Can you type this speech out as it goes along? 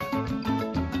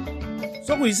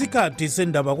Sokuyisikhathi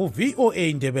sendaba ku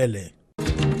VOA Ndebele.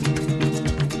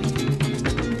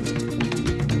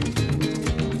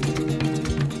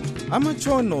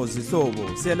 Amatshono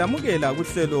zihlobo siyalamukela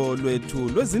kuhlelo lwethu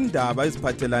lwezindaba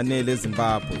eziphathelane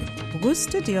leZimbabwe. Ku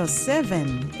Studio 7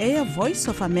 Air Voice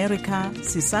of America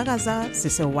sisakaza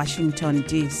sise Washington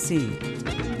DC.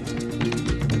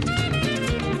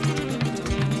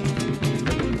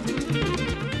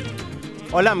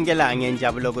 Olamukela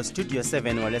ngenjabulo ku Studio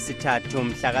 7 ngolesithathu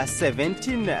mhla ka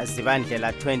 17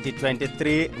 Zibandlela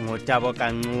 2023 ngotabo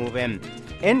kancube.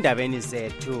 Endabeni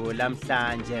zethu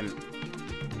lamhlanje,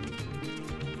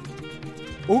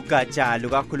 ugatsha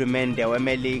lukahulumende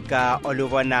weMelika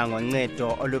olubona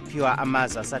ngoncedo oluphiwa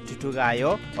amazwe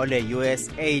asathuthukayo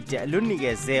ole-USAID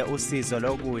lunikeze usizo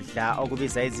lokudla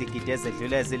okubiza izigidi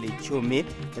ezedlula ezili-10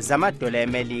 zamadola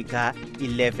eMelika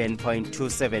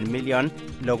 11.27 million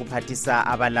lokuphathisa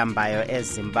abalambayo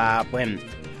eZimbabwe.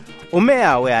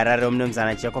 Umeya weHarare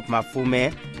umnumzana Jacob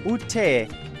Mafume uthe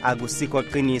akusikho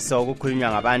qiniso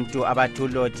ukukhulunywa ngabantu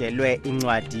abathulotshelwe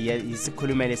incwadi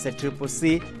yesikhulumeli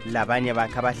se-CCC labanye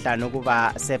bakhe abahlanu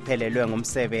ukuba sephelelwe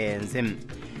ngumsebenzi.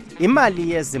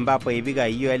 Imali yeZimbabwe ibika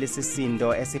yiyo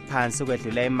elisisindo esiphansi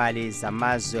ukwedlula imali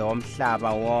zamazwe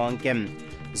omhlaba wonke.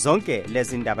 Zonke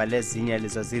lezi ndaba lezinye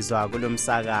lizozizwa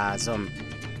kulomsakazo.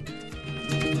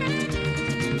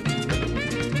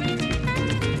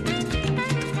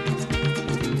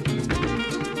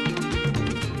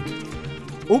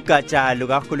 Ugatsha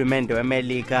lukahulumende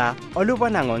weMelika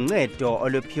olubona ngoncedo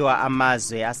oluphiwa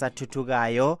amazwe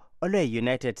asathuthukayo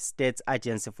ole-United States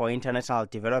Agency for International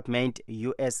Development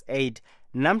USAID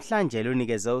namhlanje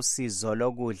lunikeze usizo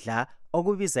lokudla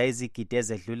okubiza izigidi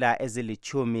ezedlula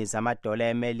ezili-10 zamadola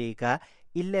eMelika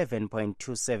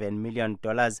 11.27 million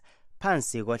dollars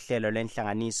phansi kohlelo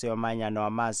lwenhlanganiso yomanyano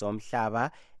wamazwe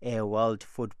omhlaba World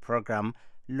Food Program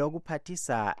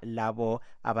lokuphathisa labo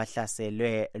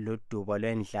abahlaselwe ludubo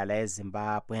lwendlala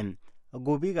eZimbabwe.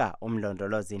 Kubika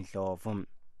umlondolozi Ndlovu.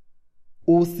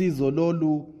 Usizo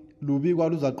lolu lubikwa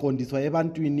luzaqondiswa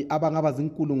ebantwini abangaba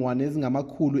zinkulungwane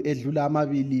ezingamakhulu edlula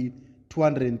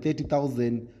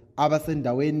 230,000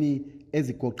 abasendaweni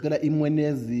ezigoqela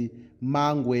iMwenezi,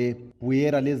 Mangwe,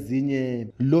 Buyera lezinye.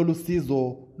 Lolu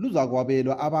sizo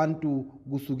luzakwabelwa abantu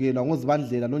kusukela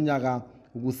ngoZibandlela nonyaka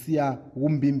kusiya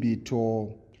kumbimbitho.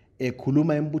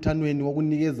 Ekhuluma embuthanweni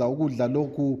wokunikeza ukudla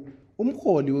lokhu,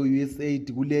 umholi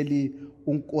we-USAID kuleli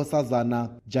unkosazana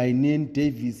Janine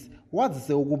Davis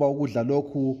wazise ukuba ukudla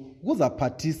lokhu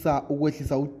kuzaphathisa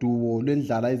ukwehlisa udubo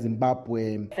lwendlala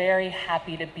eZimbabwe. Very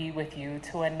happy to be with you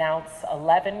to announce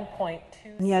 11.27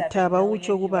 Ngiyathaba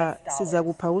ukutsho kuba siza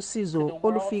kupha usizo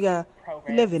olufika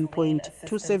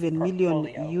 11.27 million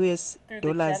US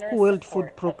dollars ku-World Food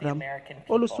Program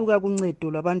olusuka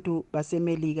kuncedo lwabantu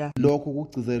baseMelika. Lokhu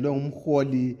kugcizelwe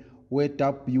ngumholi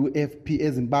we-WFP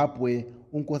eZimbabwe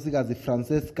unkosikazi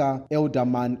Francesca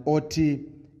Elderman othi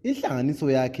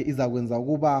inhlanganiso yakhe izakwenza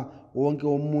ukuba wonke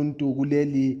umuntu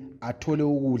kuleli athole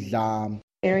ukudla.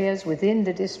 Areas within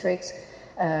the districts,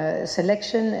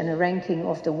 selection and a ranking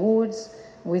of the wards.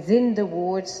 Within the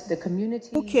wards, the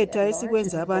community ukhetha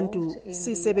esikwenza abantu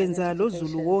sisebenza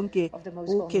lozulu wonke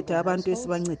ukhetha abantu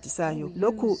esibancedisayo.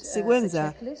 Lokhu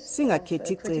sikwenza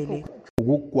singakhethi icele.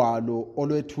 Ukugwalo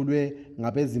olwethulwe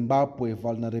ngabeZimbabwe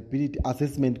Vulnerability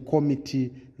Assessment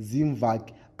Committee ZIMVAC,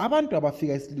 abantu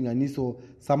abafika isilinganiso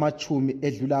samachumi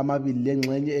edlula 2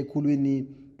 lengxenye ekhulwini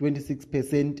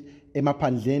 26%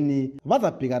 emaphandleni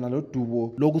bazabhekana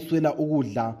lodubo lokuswela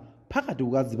ukudla phakathi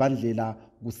kukaZibandlela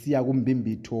kusiya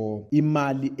kumbimbitho.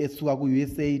 Imali esuka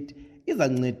ku-USAID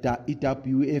izanceda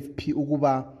i-WFP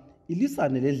ukuba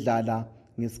ilisane ledlala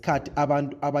ngesikhathi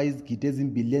abantu abayizigidi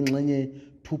ezimbili lengxenye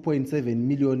 2.7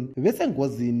 million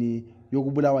besengozini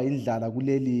yokubulawa indlala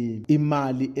kuleli.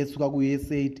 Imali esuka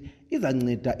ku-USAID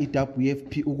izanceda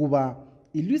i-WFP ukuba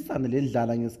ilwisane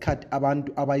lendlala ngesikhathi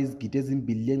abantu abayizigidi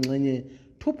ezimbili lengxenye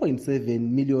 2.7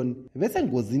 million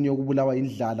besengozini yokubulawa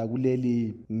indlala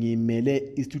kuleli.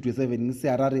 Ngimele iStudio 7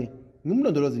 ngiseHarare,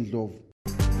 ngimlondolozi Ndlovu.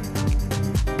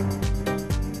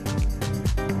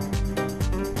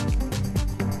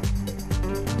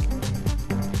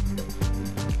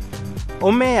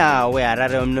 Umeya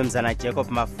weHarare umnumzana Jacob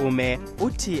Mafume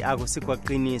uthi akusikho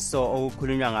qiniso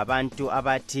okukhulunywa ngabantu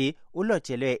abathi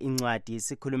ulotshelwe incwadi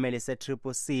isikhulumeli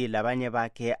se-CCC labanye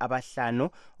bakhe abahlanu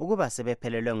ukuba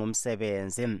sebephelelwe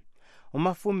ngumsebenzi.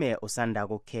 Umafume usanda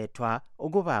kukhethwa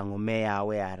ukuba ngumeya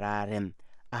weHarare.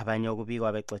 Abanye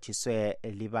okubikwa bexotshiswe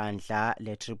libandla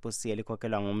le-CCC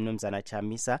elikhokhelwa ngumnumzana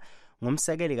Chamisa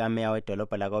ngumsekeli kameya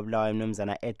wedolobha lakobulawayo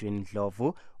mnumzana Edwin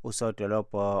Ndlovu,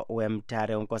 usodolobho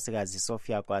wemtare unkosikazi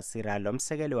Sophia Kwasira, lo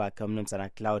msekeli wakhe umnumzana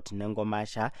Cloud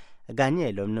Nengomasha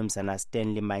kanye lo mnumzana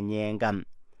Stanley Manyenga.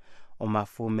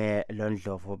 uMafume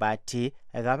loNdlovu bathi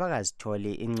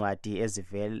akabakazitholi incwadi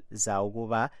eziveza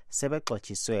ukuba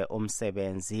sebexotshiswe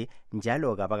umsebenzi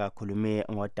njalo kabakakhulumi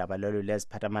ngodaba lolu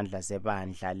leziphathamandla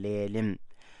zebandla leli.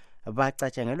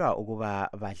 Bacatshangelwa ukuba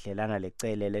badlelana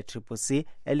lecele le-CCC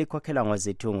elikhokhelwa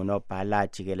ngozithungu nobhala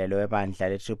jikelelo webandla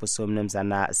le-CCC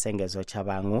umnumzana Sengezo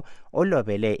Chabangu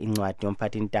olobele incwadi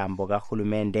yomphathintambo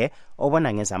kahulumende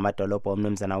obona ngezamadolobho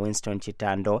umnumzana Winston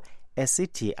Chitando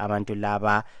esithi abantu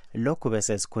laba lokhu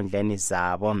besesikhundleni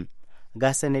zabo.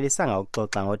 Kasenelisanga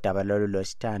ukuxoxa ngodaba lolu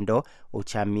loShitando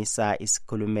uchamisa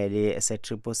isikhulumeli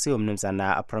se-CCC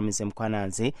umnumzana Promise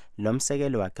Mkhwananzi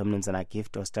lomsekeli wakhe umnumzana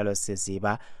Gift Ostalo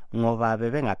Siziba ngoba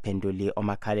bebengaphenduli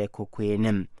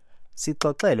omakhalekhukhwini.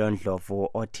 Sixoxele Ndlovu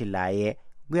othi laye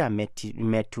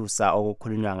kuyamethusa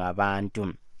okukhulunywa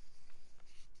ngabantu.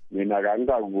 Mina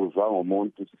kangikakuzwa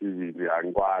ngomuntu sivili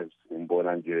angikwazi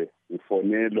ngibona nje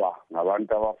ngifonelwa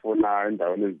ngabantu abafona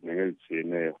endaweni eziningi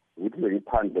ezitshiyeneyo ukuthi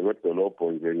bengiphandle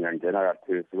kwedolobho nje ngiyangena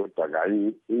kathesi kodwa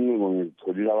kayi incingo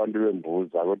ngizitholile abantu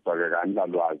bembuza kodwa-ke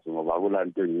kangilalwazi ngoba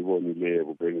kulanto engiyibonileyo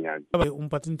kubengiyazi.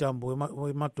 Umphathintambo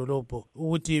wemadolobho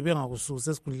ukuthi bengakususi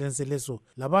esikhundleni seleso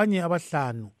labanye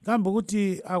abahlanu kambe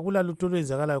ukuthi akulalutho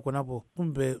olwenzakalayo khonapho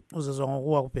kumbe uzezwa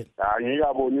ngokuwa kuphela?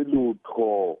 Angikaboni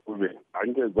lutho kube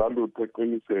angezwa lutho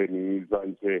eqinisweni ngizwa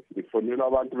nje ngifonela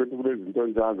abantu bethi kulezinto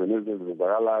njalo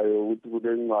nezenzakalayo ukuthi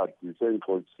kulencwadi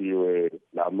sengixotshiwe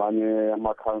lamanye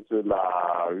amakhansela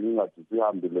incwadi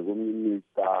sihambile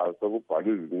kuminista sokubhala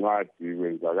izincwadi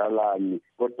kwenzakalani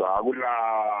kodwa akula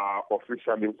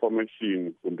official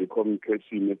information kumbe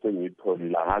communication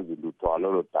esengiyitholile angazi lutho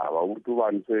alolo daba ukuthi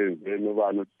ubani senzeni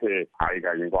ubani uthe hayi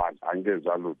kanye kwazi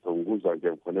angezwa lutho ngikuzwa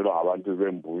nje ngifonelwa ngabantu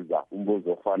bembuza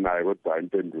umbuzo ofanayo kodwa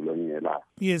impendulo ngingelayo.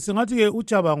 Yes, singathi-ke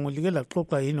uChabangu like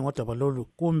laxoxa yini ngodaba lolu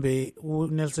kumbe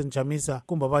uNelson Chamisa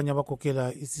kumbe abanye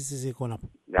abakhokhela i-CCC khonapho?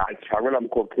 Akwela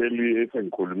mkhokheli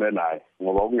esengikhulume naye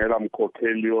ngoba kungela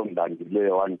mkhokheli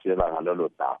ondandileyo wangitshela ngalolo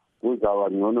daba. Kuzaba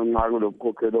ngcono nxa kulo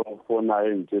mkhokheli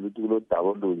ofonayo engitshela ukuthi kulo daba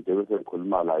olunje bese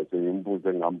ngikhuluma laye sengimbuza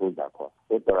engambuza khona.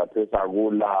 Kodwa kathesi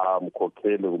akula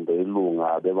mkhokheli kumbe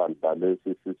ilunga bebandla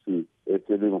le-CCC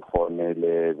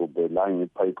eselingifonele kumbe la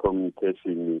ngipha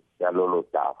i-communication yalolo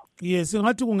daba. Yes,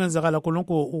 singathi kungenzakala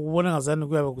khonokho ukubona ngazani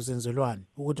kuyabe kusenzelwani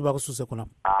ukuthi bakususe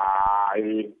khonapho?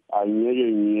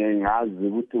 Angeke ngazi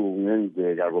ukuthi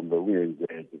kungenzeka kumbe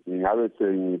kungenzeki. Ngingabe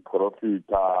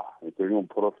sengiprofita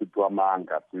njengoprofit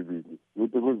wamanga sibili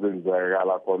ukuthi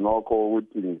kuzenzekala khonokho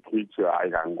ukuthi ngikhitshwe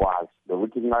hayi kangikwazi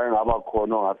lokuthi nxa ngaba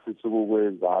khona ongafisa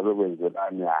ukukwenza abe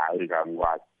kwenzelani hayi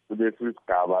kangikwazi. Kulesi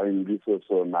sigaba engiliso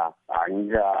sona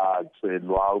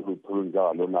angikatshelwa ulutho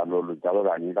olunjalo lolu njalo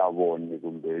kangikaboni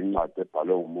kumbe incwadi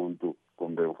ebhalwe ngumuntu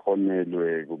kumbe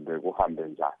ufonelwe kumbe kuhambe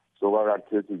njani. So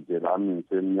kwakathethi nje lami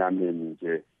ngisemnyameni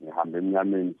nje ngihambe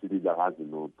emnyameni sibila ngazi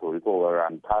lutho yikho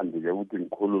angithandi-ke ukuthi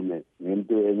ngikhulume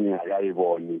ngento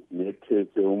engingakayiboni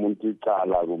ngethese umuntu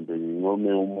icala kumbe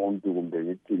ngincome umuntu kumbe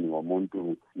ngithini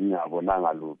ngomuntu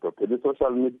ngingabonanga lutho. Phela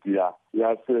i-social media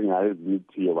iyasenga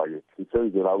ezimithiyo bakithi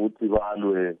isenzela ukuthi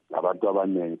balwe ngabantu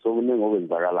abaningi so kuningi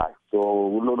okwenzakalayo. So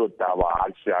kulolo daba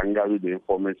angikabi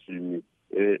le-information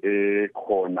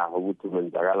khona ukuthi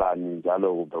kwenzakalani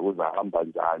njalo kumbe kuzahamba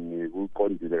njani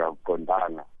kuqondile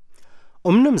kakuqondanga.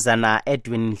 Umnumzana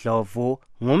Edwin Ndlovu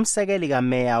ngumsekeli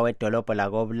kameya wedolobho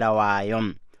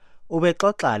lakobulawayo.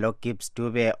 Ubexoxa lo Gibbs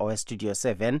Dube oweStudio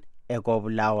 7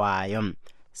 ekobulawayo.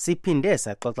 Siphinde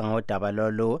saxoxa ngodaba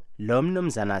lolu lo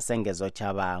mnumzana Sengezo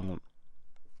Chabangu.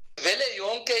 Vele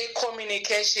yonke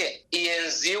i-communication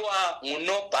iyenziwa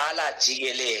ngunobhala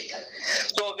jikelele.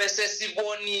 So bese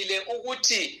sibonile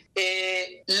ukuthi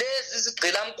lezi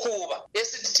zigqilamkhuba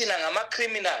esithi thina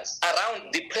ngama-criminals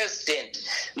around the president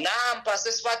nampa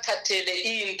sesibathathele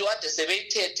into ade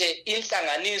sebeyithethe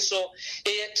inhlanganiso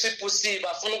eye-CCC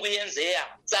bafuna ukuyenzeya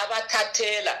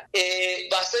sabathathela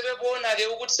basebebona-ke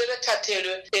ukuthi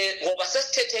sebethathelwe ngoba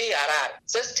sesithethe iHarare,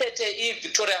 sesithethe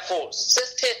iVictoria Falls,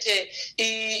 sesithethe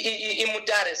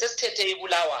iMutare, sesithethe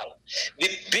iBulawayo. The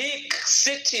big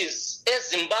cities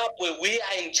eZimbabwe, we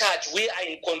are in charge, we are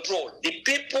in control. The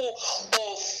people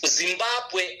of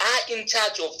Zimbabwe are in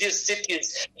charge of these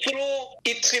cities through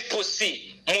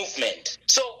i-CCC movement.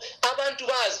 So abantu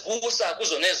bazibusa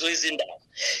kuzonezo izindaba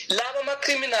laba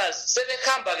ama-criminals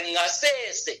sebehamba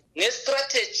ngasese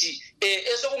ngestrategy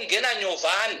esokungena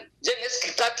nyovane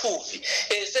njengesigicathuvi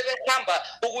sebehamba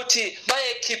ukuthi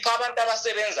bayekhipha abantu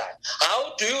abasebenzayo.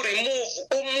 How do you remove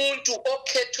umuntu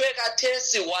okhethwe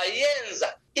kathesi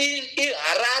wayenza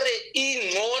iHarare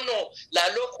ingcono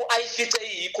lalokhu ayifice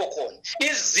yikho khona?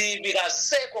 Izibi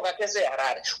kasekho kathesi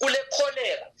eHarare kule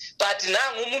cholera, but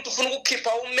nangu umuntu ufuna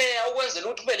ukukhipha umeya ukwenzela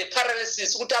ukuthi kube le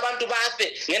paralysis ukuthi abantu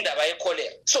bafe ngendaba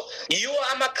yecholera. So yiwo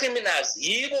ama-criminals,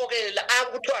 yibo ke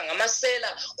akuthiwa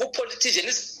ngamasela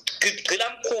ku-politicians gqila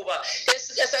mkhuba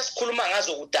esasikhuluma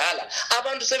ngazo kudala.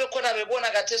 Abantu sebekhona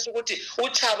bebona kathesi ukuthi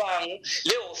uChabangu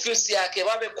le office yakhe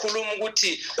babekhuluma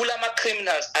ukuthi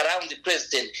kulama-criminals around the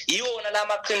president. Yiwona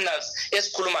lama criminals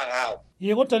esikhuluma ngawo.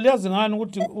 Kodwa liyazi ngani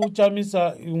ukuthi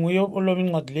uChamisa nguye oloba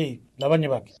incwadi leyo labanye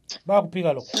bakhe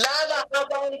bayakuphika lokho? Laba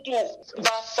abantu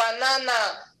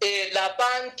bafanana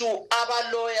labantu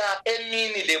abaloya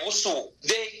emini lebusuku.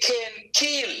 They can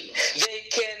kill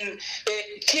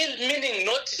meaning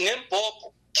not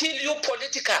ngembhobho, kill you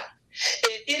political.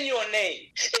 In your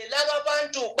name. Laba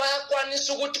bantu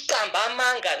bayakwanisa ukuthi qamba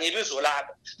amanga ngebizo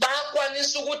lakho,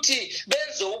 bayakwanisa ukuthi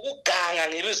benze ukuganga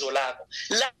ngebizo lakho.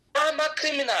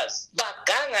 Ama-criminals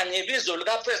baganga ngebizo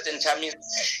lika-President Chamisa,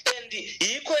 and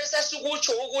yikho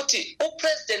esasikutsho ukuthi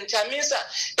uPresident Chamisa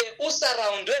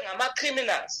usurroundwe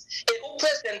ngama-criminals.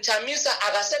 uPresident Chamisa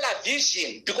akasela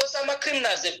vision because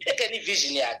ama-criminals have taken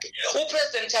i-vision yakhe.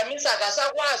 uPresident Chamisa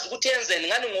akasakwazi ukuthi yenzeni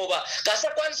ngani ngoba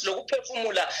kasakwanisi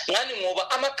lokuphefumula ngani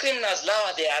ngoba ama-criminals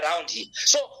lawa they are around him.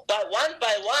 So by one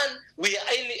we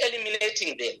are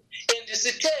eliminating them. And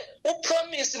sithe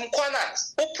upromise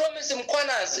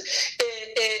Mkhwanazi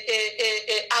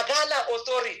akala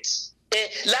authority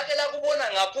lake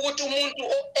lakubona ngapha ukuthi umuntu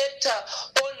o-actor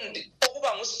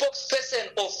okuba ngu-spokesperson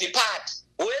of the party,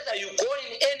 whether you go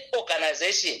in any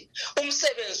organization,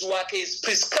 umsebenzi wakhe is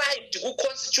prescribed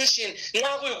ku-constitution.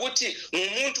 Nxa kuyikuthi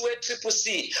ngumuntu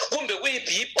we-CCC kumbe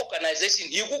kuyiphi organization,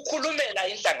 yikukhulumela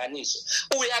inhlanganiso.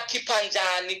 Uyakhipha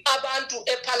njani abantu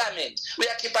eparliament,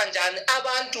 uyakhipha njani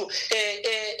abantu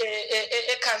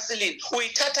ecounseling,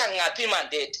 uyithatha ngaphi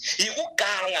mandate?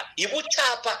 Yikuganga,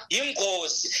 yibuchapha,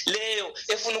 yingozi leyo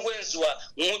efuna ukwenziwa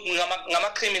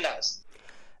ngama-criminals.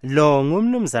 Lo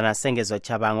ngumnumzana Sengezwa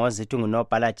Chabango ozithi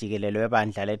ngunobhala jikelele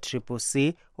webandla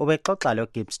le-CCC ubexoxa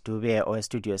loGibbs Dube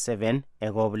owestudio 7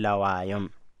 ekobulawayo.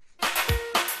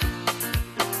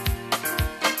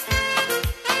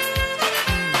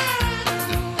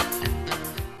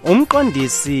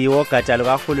 Umqondisi wogatsha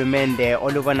lukahulumende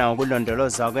olubona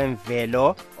ngokulondolozwa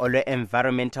kwemvelo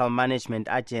olwe-Environmental Management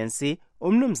Agency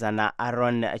umnumzana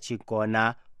Aaron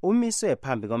Chigona umiswe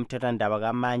phambi komthethwandaba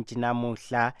kaMantshi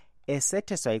namuhla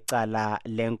esetheswa icala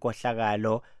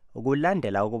lenkohlakalo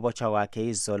ukulandela ukubotshwa kwakhe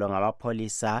izolo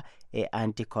ngamapholisa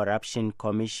e-Anti-Corruption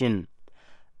Commission.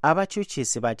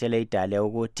 Abatshutshisi batshele idale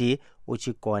ukuthi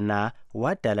uChigona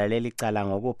wadala leli cala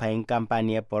ngokupha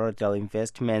inkampani ye-Borodale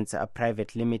Investments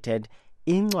Private Limited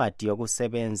incwadi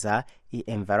yokusebenza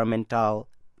i-Environmental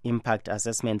Impact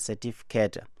Assessment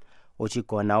Certificate.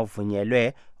 uChigona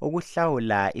uvunyelwe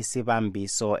ukuhlawula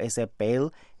isibambiso esebail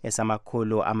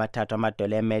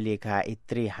 $300 eMelika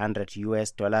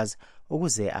 $300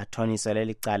 ukuze athoniswe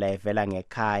leli cala evela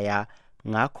ngekhaya.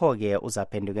 Ngakho ke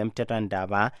uzaphenduka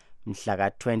emthethwandaba mhla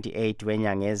ka-28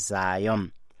 wenyanga ezayo.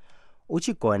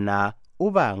 uChigona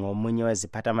uba ngomunye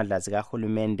weziphathamandla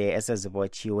zikahulumende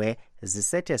esezibotshiwe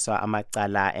zisetheswa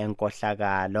amacala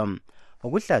enkohlakalo.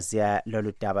 Ukuhlaziya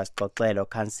lolu daba sixoxelo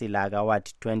kansila kaWard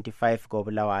 25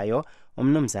 kobulawayo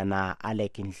umnumzana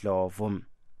Alec Ndlovu.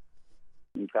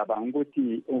 Ngicabanga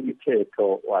ukuthi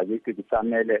umthetho wakithi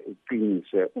kusamele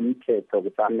uqiniswe, umthetho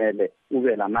kusamele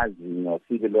ube lamazinyo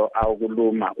sibilo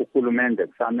awukuluma. Uhulumende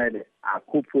kusamele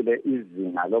akhuphule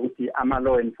izinga lokuthi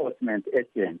ama-law enforcement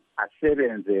agents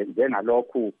asebenze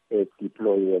njengalokhu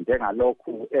deployiwe,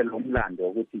 njengalokhu elomlando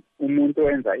ukuthi umuntu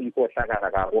owenza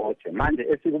inkohlakala kabotshwe. Manje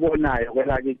esikubonayo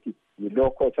kwelakithi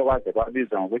yilokho sokwaze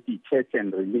kwabizwa ngokuthi i-catch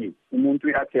and release. Umuntu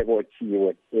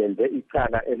uyathebotshiwe enze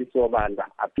icala elisobala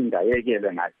aphinda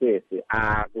yekelwe ngasese,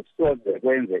 akusoze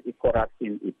kwenze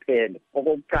i-corruption iphele.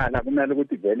 Okokuqala kumele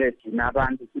ukuthi vele thina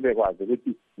abantu sibekwazi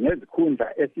ukuthi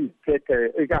ngezikhundla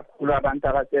esiziphethe ikakhulu abantu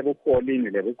abasebuholini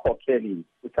lebukhokhelini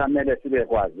kusamele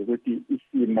sibekwazi ukuthi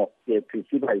isimo sethu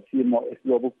siba isimo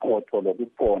esilobuqotho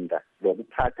lokuqonda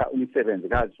lokuphatha umsebenzi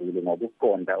kaZulu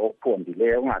ngokuqonda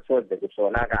okuqondileyo, ungasoze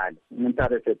kusolakale umuntu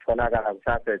abesetholakala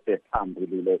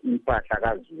kusasephambulile impahla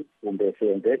kaZulu kumbe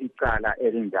senze icala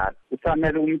elinjalo.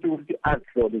 Kusamele umuntu ukuthi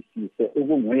azihlolisise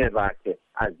ubunguye bakhe,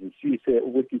 azisise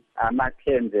ukuthi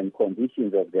ama-terms and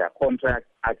conditions of their contract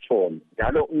atshona.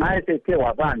 Njalo nxa esethe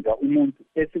wabanjwa umuntu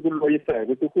esikuloyisayo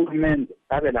ukuthi uhulumende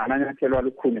abe lamanyathelo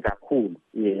alukhuni kakhulu,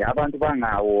 abantu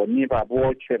bangawoni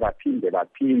babotshwe baphinde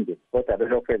kodwa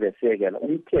belokhu besekela.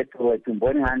 Umthetho wethu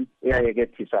mbona ngani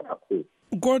uyayekethiswa kakhulu.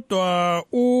 Kodwa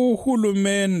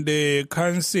uhulumende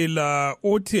kansila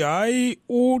uthi hayi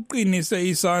uqinise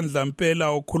isandla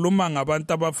mpela, ukhuluma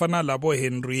ngabantu abafana labo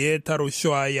Henrietta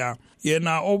Rushwaya,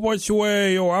 yena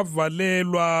obotshiweyo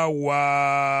wavalelwa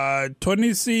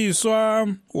wathonisiswa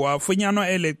wafunyanwa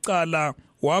elecala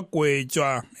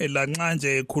wagwetshwa elanxa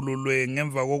nje ekhululwe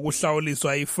ngemva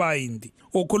kokuhlawuliswa ifayindi.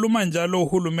 Ukhuluma njalo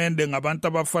uhulumende ngabantu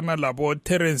abafana labo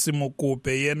Terence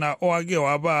Mugube, yena owake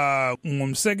waba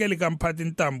ngumsekeli kamphathi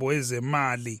ntambo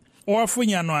wezemali,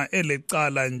 owafunyanwa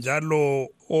elecala njalo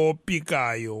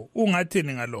opikayo.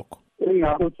 Ungathini ngalokho?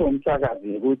 Ingakho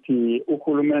umhlakazi ukuthi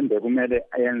uhulumende kumele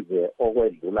ayenze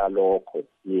okwedlula lokho,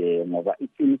 ngoba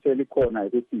iqiniso likhona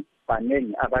ukuthi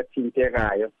baningi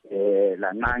abathintekayo,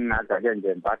 lanxa ngazake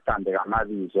nje bahambe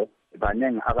ngamabizo,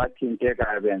 baningi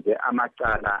abathintekayo benze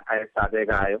amacala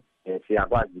ayesabekayo.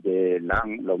 Siyakwazi-ke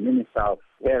lo Minister of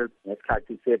Health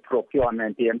ngesikhathi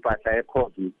se-procurement yempahla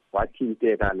ye-COVID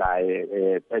wathinteka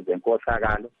laye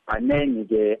kwezenkohlakalo.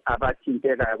 Baningi-ke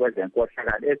abathintekayo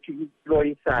kwezenkohlakalo.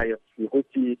 Esikuloyisayo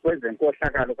ukuthi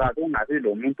kwezenkohlakalo kakungabi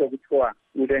lo muntu okuthiwa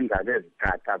ulengalo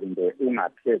ezikhatha kumbe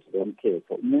ungaphezu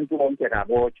komthetho. Umuntu wonke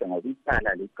kabotshwe ngoba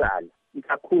icala licala.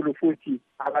 Ikakhulu futhi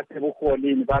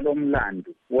abasebuholini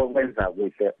balomlando wokwenza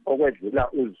kuhle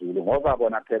okwedlula uzulu, ngoba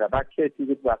bona phela bakhethe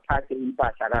ukuthi baphathe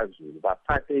impahla kaZulu,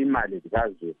 baphathe imali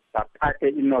zikaZulu, baphathe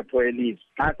inotho elizwe.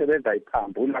 Nxa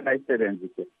sebezayiphambula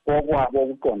bayisebenzise okwabo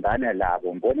okuqondane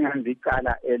labo, mbona ngani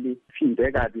icala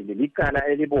eliphinde kabili, licala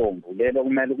elibomvu lelo.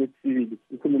 Kumele ukuthi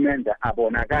uhulumende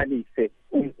abonakalise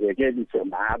umzekeliso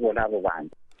nabo labo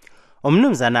bantu.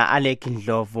 Umnumzana Alec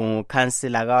Ndlovu,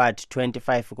 kansila kaward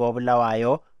 25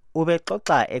 koBulawayo,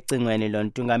 ubexoxa ecingweni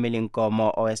lontungameli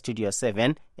Nkomo owestudio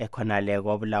 7 ekhonale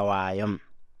koBulawayo.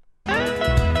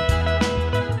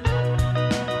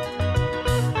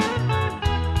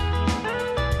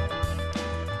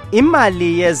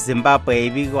 Imali yeZimbabwe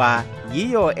ibikwa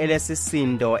yiyo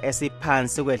elesisindo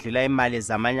esiphansi kwedlula imali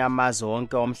zamanye amazwe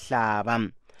wonke omhlaba.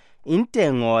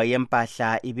 Intengo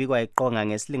yempahla ibikwa iqonga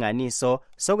ngesilinganiso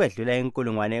sokwedlula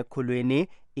inkulungwane ekhulwini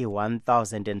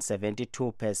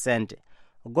i-1072%.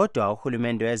 Kodwa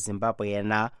uhulumende weZimbabwe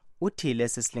yena uthi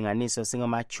lesi silinganiso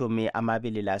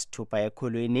singama-26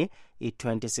 ekhulwini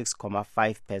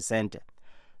i-26.5%.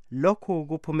 Lokhu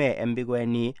kuphume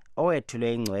embikweni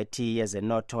owethulwe ingcwethi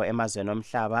yezenotho emazweni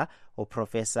omhlaba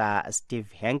uProfessor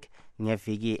Steve Hank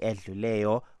ngeviki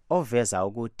edluleyo, oveza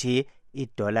ukuthi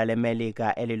idola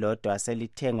leMelika elilodwa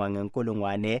selithengwa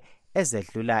ngenkulungwane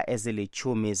ezedlula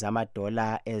ezili-10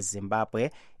 zamadola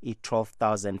eZimbabwe,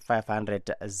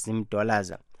 i-12,500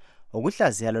 zimdollars.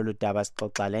 Ukuhlaziya lolu daba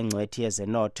sixoxa lengcwethi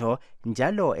yezenotho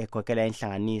njalo ekhokhela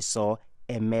inhlanganiso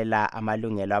emela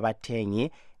amalungelo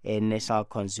abathengi National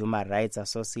Consumer Rights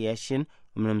Association,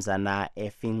 umnumzana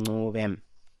Efincube.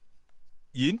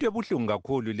 Yinto ebuhlungu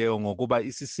kakhulu leyo, ngokuba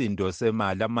isisindo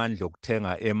semali, amandla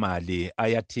okuthenga emali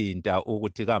ayathinta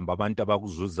ukuthi kambe abantu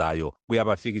abakuzuzayo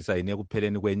kuyabafikisa yini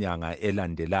ekupheleni kwenyanga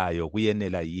elandelayo,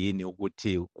 kuyenela yini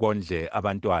ukuthi kondle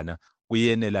abantwana,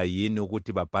 kuyenela yini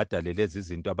ukuthi babhadale lezi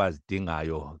zinto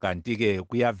abazidingayo. Kanti-ke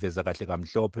kuyaveza kahle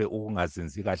kamhlophe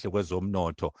ukungazinzi kahle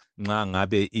kwezomnotho nxa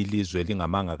ngabe ilizwe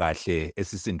lingamanga kahle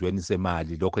esisindweni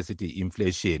semali, lokho esithi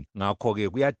inflation. Ngakho-ke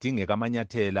kuyadingeka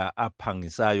amanyathela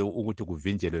aphangisayo ukuthi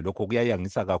kuvinjelwe lokho.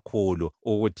 Kuyayangisa kakhulu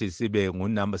ukuthi sibe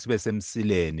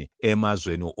semsileni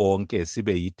emazweni onke,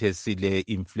 sibe yithe sile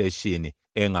inflation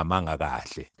engamanga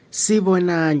kahle.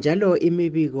 Sibona njalo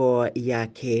imibiko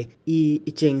yakhe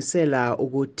itshengisela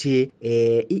ukuthi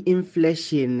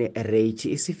i-inflation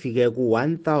rate isifike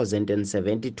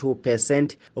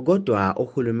ku-1072%, kodwa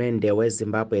uhulumende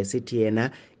weZimbabwe esithi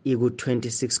yena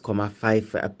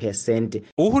iku-26.5%.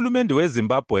 Uhulumende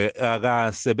weZimbabwe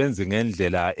akasebenzi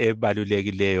ngendlela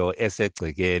ebalulekileyo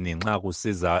esegcekeni nxa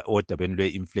kusiza odabeni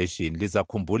lwe-inflation.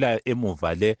 Lizakhumbula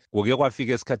emuva le kuke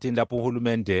kwafika esikhathini lapho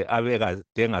uhulumende abekade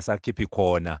engasakhiphi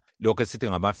khona lokho esithi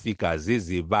ngama-figures,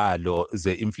 izibalo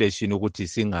ze-inflation ukuthi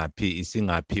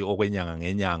isingaphi okwenyanga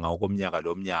ngenyanga, okomnyaka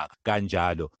lomnyaka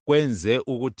kanjalo. Kwenze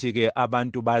ukuthi-ke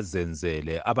abantu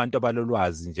bazenzele, abantu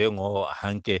abalolwazi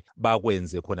njengoHanke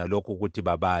bakwenze khona lokhu ukuthi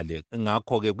babale.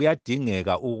 Ngakho-ke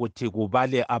kuyadingeka ukuthi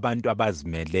kubale abantu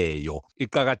abazimeleyo.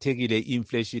 Iqakathekile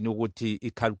inflation ukuthi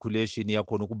i-calculation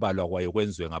yakhona ukubalwa kwayo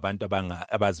kwenziwe ngabantu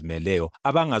abazimeleyo,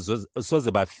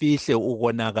 abangasoze bafihle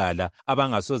ukonakala,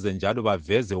 abangasoze njalo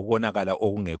baveze ukonakala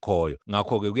okungekhoyo.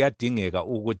 Ngakho-ke kuyadingeka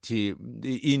ukuthi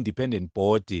i-independent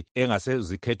body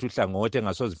engasezikhetha uhlangothi,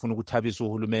 engasoze ifuna ukuthabisa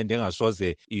uhulumende,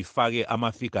 engasoze ifake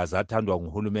ama-figures athandwa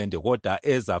nguhulumende, kodwa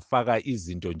ezafaka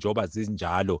izinto njengoba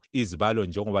zinjalo, izibalo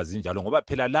njengoba zinjalo, ngoba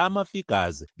phela la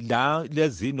ama-figures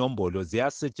lezi inombolo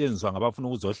ziyasetshenziswa ngabafuna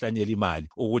ukuzohlanyela imali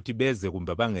ukuthi beze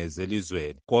kumbe bangeze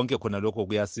elizweni. Konke khona lokho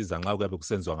kuyasiza nxa kuyabe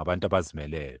kusenziwa ngabantu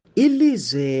abazimeleyo.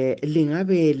 Ilizwe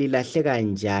lingabe lilahleka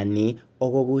njani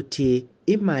okokuthi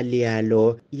imali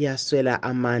yalo iyaswela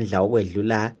amandla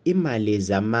okwedlula imali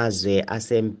zamazwe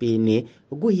asempini?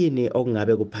 Kuyini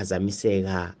okungabe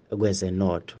kuphazamiseka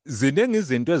kwezenotho? Ziningi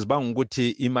izinto ezibanga ukuthi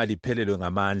imali iphelelwe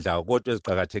ngamandla, kodwa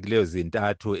eziqakathekileyo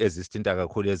zintathu ezisithinta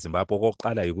kakhulu eZimbabwe.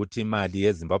 Okokuqala yikuthi imali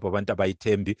yeZimbabwe abantu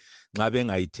abayithembi. Nxa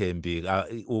bengayithembi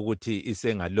ukuthi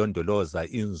isengalondoloza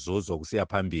inzuzo kusiya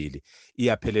phambili,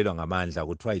 iyaphelelwa ngamandla,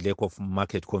 kuthiwa yi-lack of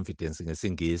market confidence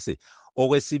ngesingisi.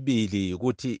 Okwesibili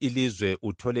ukuthi ilizwe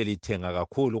uthole lithenga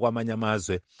kakhulu kwamanye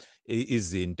amazwe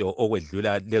izinto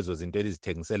okwedlula lezo zinto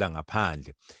elizithengisela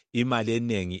ngaphandle. Imali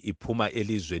eningi iphuma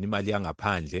elizweni, imali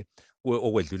yangaphandle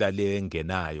okwedlula le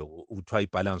engenayo, kuthiwa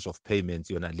i-balance of payments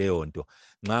yona leyo nto.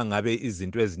 Nxa ngabe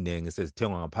izinto eziningi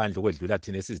sezithengwa ngaphandle okwedlula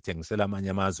thina esizithengisela amanye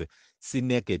amazwe,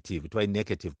 si-negative, kuthiwa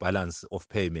i-negative balance of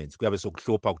payments, kuyabe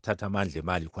sokuhlupha ukuthatha amandla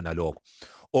emali khona lokho.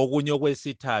 Okunye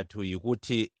okwesithathu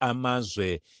yikuthi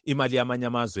imali yamanye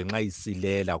amazwe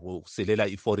nxa kusilela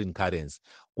i-foreign currency,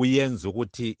 kuyenza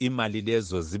ukuthi imali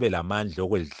lezo zibe lamandla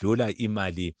okwedlula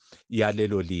imali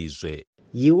yalelo lizwe.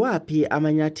 Yiwaphi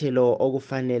amanyathelo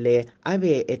okufanele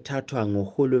abe ethathwa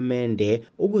nguhulumende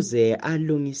ukuze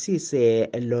alungisise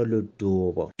lolu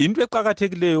dubo? Into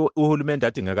eqakathekileyo uhulumende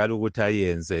adingakala ukuthi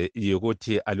ayenze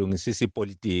yikuthi alungisise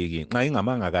ipolitiki. Nxa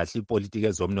ingamanga kahle ipolitiki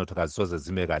ezomnotho kazisoze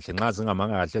zime kahle. Nxa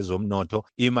zingamanga kahle ezomnotho,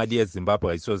 imali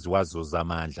yeZimbabwe ayisoze wazuza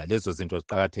amandla. Lezo zinto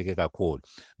ziqakatheke kakhulu.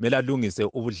 Kumele alungise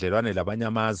ubudlelwane labanye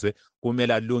amazwe,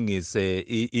 kumele alungise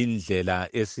indlela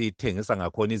esithengisa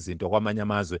ngakhona izinto kwamanye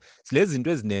amazwe. Silezi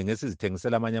zinto ezinengi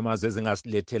esizithengisela amanye amazwe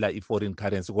ezingasilethela i-foreign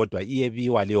currency, kodwa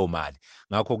iyebiwa leyo mali.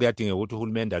 Ngakho kuyadingeka ukuthi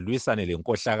uhulumende alwisane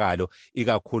lenkohlakalo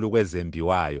ikakhulu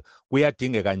kwezembiwayo.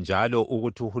 Kuyadingeka njalo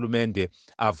ukuthi uhulumende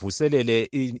avuselele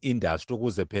i-industry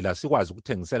ukuze phela sikwazi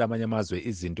ukuthengisela amanye amazwe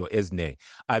izinto ezinengi.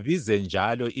 Abize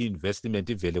njalo i-investment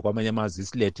ivele kwamanye amazwe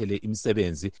isilethele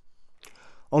imisebenzi.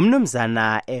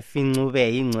 Umnumzana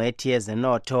Efincube yingcwethi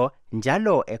yezenotho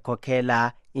njalo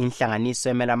ekhokhela inhlanganiso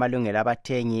emela amalungelo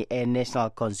abathengi e-National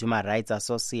Consumer Rights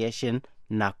Association,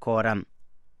 NACORA.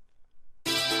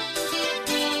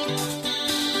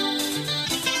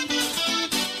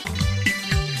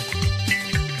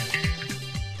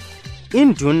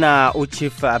 Induna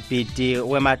uChief Abidi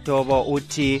weMatobo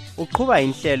uthi uqhuba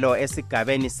inhlelo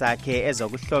esigabeni sakhe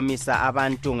ezokuhlomisa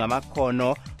abantu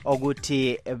ngamakhono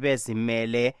okuthi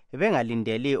bezimele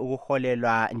bengalindeli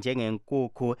ukuholelwa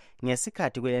njengenkukhu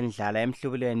ngesikhathi kulendlala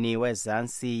emhlubulweni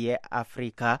wezansi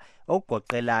ye-Afrika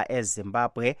okugoqela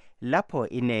eZimbabwe lapho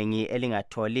inengi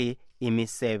elingatholi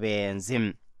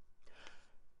imisebenzi.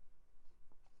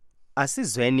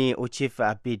 Asizweni uChief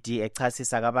Abidi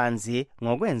echasisa kabanzi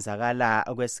ngokwenzakala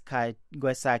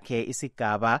kwesakhe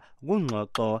isigaba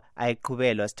kungxoxo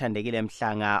ayiqhubelo sithandekile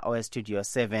Mhlanga owestudio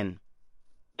 7.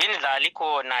 Indlala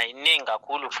ikhona iningi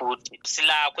kakhulu futhi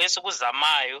silakho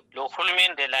esikuzamayo lo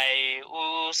hulumende laye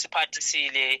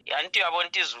usiphathisile anti yabona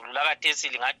izulu lakathesi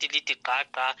lingathi lithi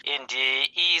qaqa and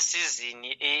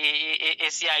isizini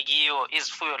esiyakiyo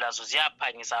izifuyo lazo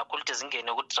ziyaphangisa kakhulu ukuthi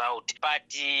zingene ku drought, but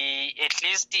at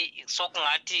least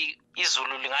sokungathi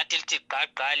izulu lingathi lithi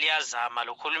qaqa liyazama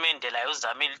lo hulumende laye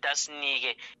uzamile ukuthi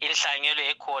asinike inhlanyelo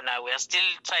ekhona. We are still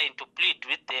trying to plead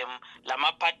with them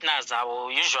lama partners abo,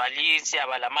 usually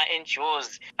siyaba lama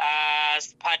NGOs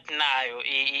partner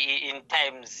in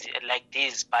times like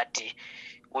this, but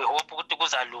we hope ukuthi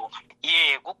kuzalunga.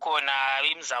 Kukhona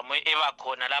imizamo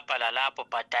ebakhona lapha lalapho,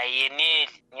 but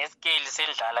ayeneli ngesikeli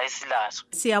sendlala esilazo.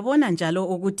 Siyabona njalo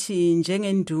ukuthi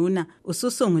njengenduna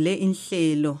ususungule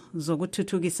inhlelo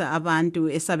zokuthuthukisa abantu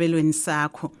esabelweni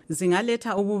sakho.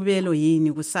 Zingaletha ububelo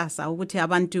yini kusasa ukuthi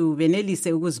abantu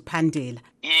benelise ukuziphandela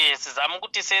Yes, sizama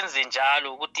ukuthi senze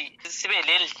njalo ukuthi sibe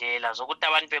lendlela zokuthi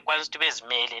abantu bekwanisa ukuthi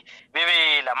bezimele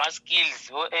bebe lama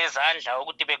skills ezandla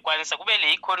ukuthi bekwanisa kube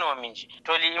le economy nje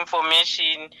thola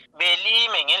information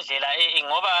belime ngendlela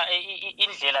ngoba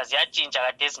indlela ziyatshintsha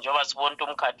kade njengoba sibona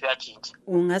umkhathi uyatshintsha.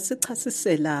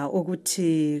 Ungasichasisela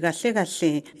ukuthi kahle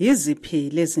kahle yiziphi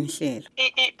lezi nhlelo?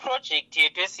 I-project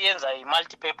yethu esiyenza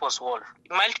i-multi-purpose hall,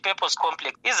 i-multi-purpose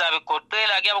complex izabe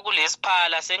igoqela kuyabe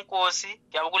kulesiphala senkosi,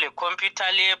 kuyabe kule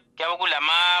computer lab, kuyabe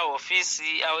kulama office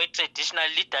awe-traditional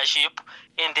leadership,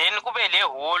 and then kube le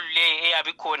hall le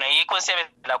eyabe khona yikho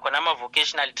sebenzela khona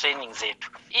ama-vocational training zethu.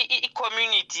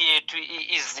 I-community yethu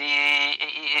is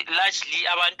largely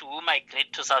abantu who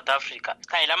migrate to South Africa,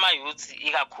 sikhayela ama-youths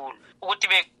ikakhulu ukuthi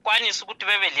bekwanisa ukuthi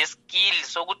bebe le-skill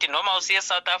sokuthi noma usiye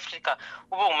South Africa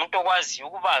ube ngumuntu okwaziyo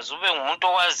ukubaza, ube ngumuntu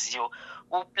okwaziyo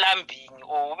uplumbing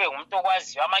or ube ngumuntu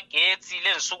okwaziyo amagetsi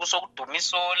lensuku sokuduma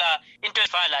isola into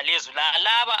efana lezo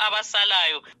laba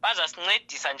abasalayo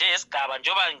bazasincedisa nje esigaba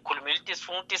njengoba ngikhulumela ukuthi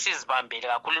sifuna ukuthi sizibambele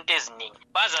kakhulu into eziningi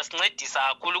bazasincedisa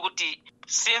kakhulu ukuthi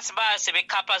since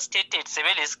sebe-capacitated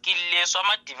sebele-skill leso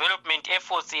ama-development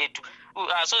efforts yethu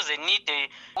asoze need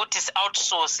ukuthi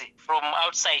si-outsource from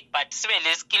outside but sibe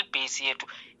le-skill base yethu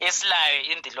esilayo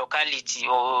in the locality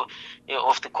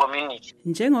of the community.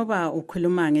 Njengoba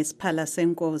ukhuluma ngesiphala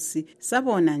senkosi,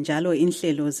 sabona njalo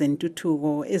inhlelo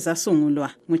zentuthuko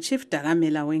ezasungulwa nguChief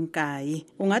Dakamela Wenkayi.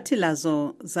 Ungathi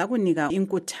lazo zakunika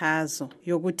inkuthazo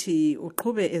yokuthi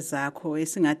uqhube ezakho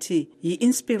esingathi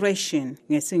yi-inspiration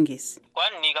ngesingisi?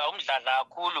 Kwanika umdladla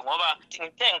kakhulu ngoba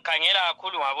ngithe ngikhangela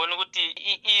kakhulu ngabona ukuthi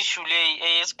i-issue le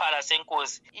eyesiphala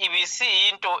senkosi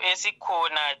ibisiyinto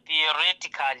esikhona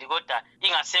theoretically kodwa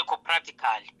ingasekho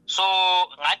practically. So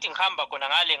ngathi ngihamba khona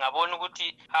ngale ngabona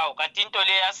ukuthi hawu kanti into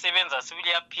le yasebenza sibili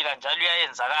yaphila njalo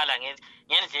iyayenzakala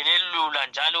ngendlela elula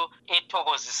njalo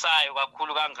ethokozisayo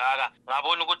kakhulu kangaka.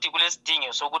 Ngabona ukuthi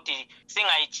kulesidingo sokuthi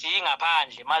singayijiyi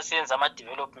ngaphandle masiyenza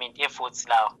ama-development efforts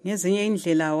lawo. Ngezinye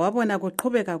indlela wabona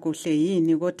kuqhubeka kuhle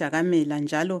yini koDakamela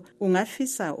njalo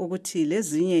ungafisa ukuthi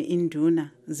lezinye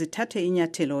induna zithathe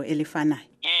inyathelo elifanayo?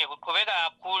 Kuqhubeka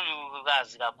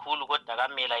kakhulu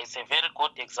koDakamela is a very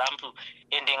good example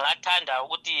and ngathanda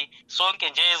ukuthi sonke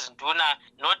nje ezinduna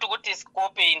not ukuthi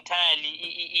scope entirely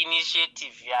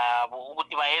initiative yabo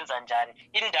ukuthi bayenza njani.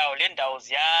 Le ndawo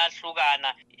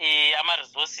ziyahlukana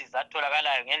ama-resources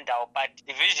atholakalayo ngendawo but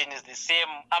the vision is the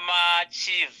same.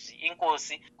 Ama-chiefs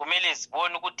inkosi kumele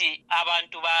zibone ukuthi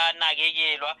abantu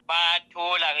banakekelwa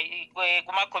bathola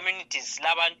kuma-communities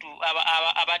labantu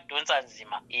abadonsa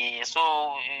nzima.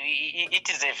 So it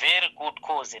is a very good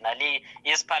cause nale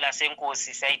yesiphala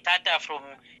senkosi siyayithatha from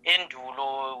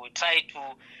endulo. We try to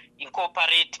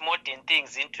incorporate modern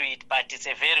things into it but it's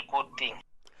a very good thing.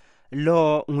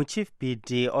 Lo nguChief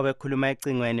Bidi obekhuluma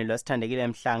ecingweni losithandekile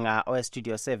Mhlanga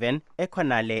oweStudio 7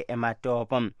 ekhonale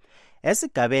eMatopo.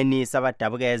 Esigabeni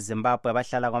sabadabuka eZimbabwe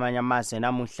abahlala kwamanye amazwe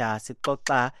namuhla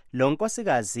sixoxa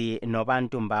lonkosikazi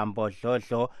nobantu mbambo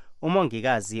Dlodlo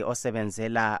umongikazi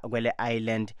osebenzela kwele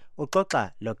island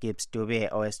uxoxa loGibbs Dube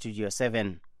oweStudio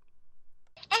 7.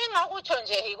 Engakutsho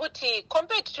nje ukuthi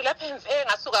compared to lapha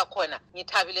engasuka khona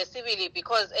ngithabile sibili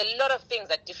because a lot of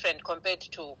things are different compared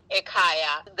to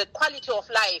ekhaya. The quality of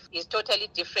life is totally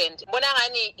different. Mbona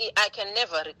ngani I can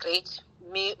never regret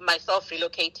myself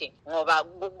relocating ngoba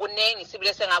kunengi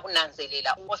sibile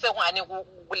sengakunanzelela osekungani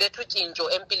kuletha utshintsho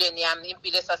empilweni yami,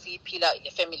 impilo esasiyiphila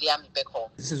le-family yami back home.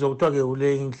 Sizokuthiwa-ke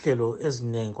kule inhlelo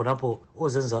eziningi khonapho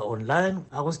ozenza online,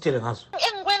 akusitshele ngazo.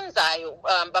 Engikwenzayo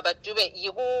Baba Dube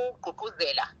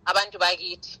yikugqugquzela abantu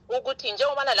bakithi ukuthi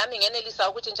njengoba lami ngenelisa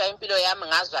ukutshintsha impilo yami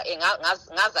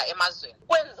ngaza emazweni,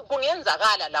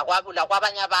 kungenzakala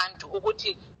lakwabanye abantu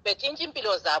ukuthi betshintshe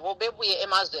impilo zabo bebuye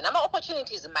emazweni.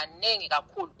 Ama-opportunities maningi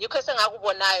kakhulu, yikho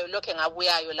esengakubonayo lokho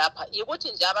engabuyayo lapha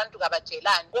yikuthi nje abantu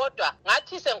kabatshelani kodwa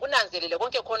ngathi sengikunanzelele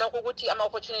konke khona ukuthi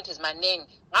ama-opportunities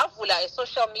maningi. Ngavula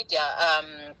a-social media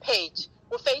page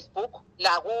ku-Facebook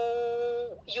la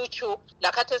ku-YouTube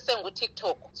lakhathi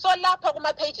sengu-TikTok. So lapha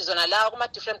kuma-pages zona lawa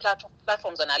kuma-different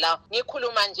platforms zona lawa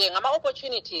ngikhuluma nje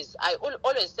ngama-opportunities. I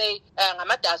always say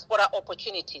ngama-diaspora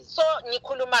opportunities. So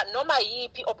ngikhuluma noma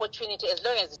yiphi opportunity as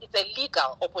long as it's a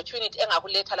legal opportunity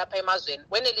engakuletha lapha emazweni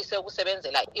wenelise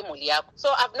ukusebenzela imuli yakho. So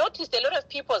I've noticed a lot of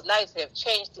people's lives have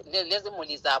changed lezi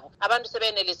imuli zabo. Abantu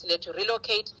sebenelisile to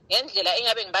relocate ngendlela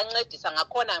engabe ngibancedisa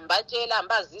ngakhona ngibatshela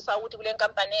ngibazisa ukuthi kule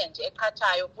nkampani enje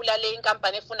eqhathayo kulale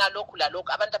inkampani efuna lokhu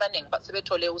lalokhu abantu abaningi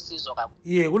sebethole usizo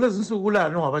kakhulu. Kulezi insuku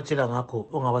kulani ongabatshela ngakho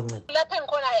ongabanceda? Lapha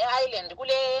ngikhona e-Island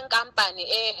kule nkampani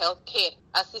e-healthcare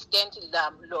assistant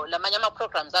lamanye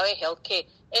ama-programs awe-healthcare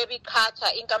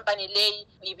ebiqhatsha inkampani leyi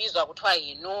ibizwa kuthiwa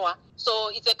yiNoah. So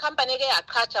it's a company ke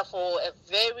yaqhatsha for a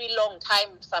very long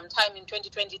time, sometime in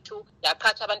 2022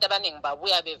 yaqhatsha abantu abaningi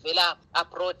babuya bevela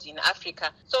abroad in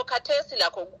Africa. So khathesi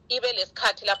lakho ibe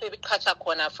lesikhathi lapho ebiqhatsha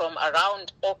khona from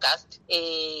around August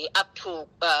up to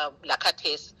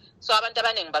lakhathesi. So abantu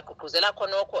abaningi bagqugquzela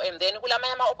khonokho, and then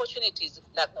kulamanye ama-opportunities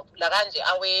lakanje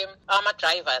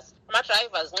ama-drivers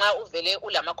nxa uvele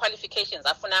ulama-qualifications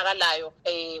afunakalayo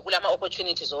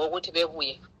kulama-opportunities okuthi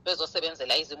bebuye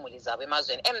bezosebenzela izimuli zabo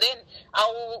emazweni. And then I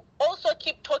will also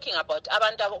keep talking about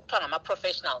abantu abokuthiwa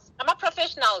ngama-professionals.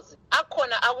 Ama-professionals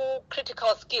akhona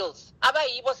aku-critical skills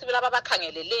abayibo sibili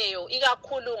ababakhangeleleyo,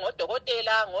 ikakhulu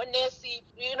ngodokotela, ngonesi,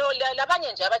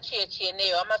 labanye nje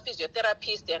abatshiyetshiyeneyo,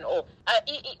 ama-physiotherapist and all.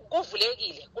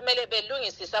 Kuvulekile, kumele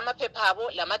belungisise amaphepha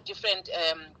abo lama-different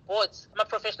boards,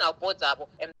 ama-professional boards abo.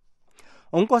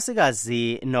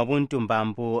 Unkosikazi Nobuntu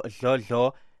Mbambu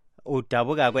Dlodlo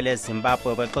udabuka kwele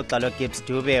Zimbabwe bexoxa lo Gibbs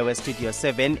Dube we Studio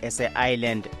 7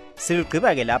 ese-Island.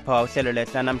 Silugqiba ke lapha uhlelo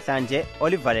lethu namhlanje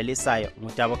olivalelisayo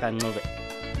ngudabuka Ncube.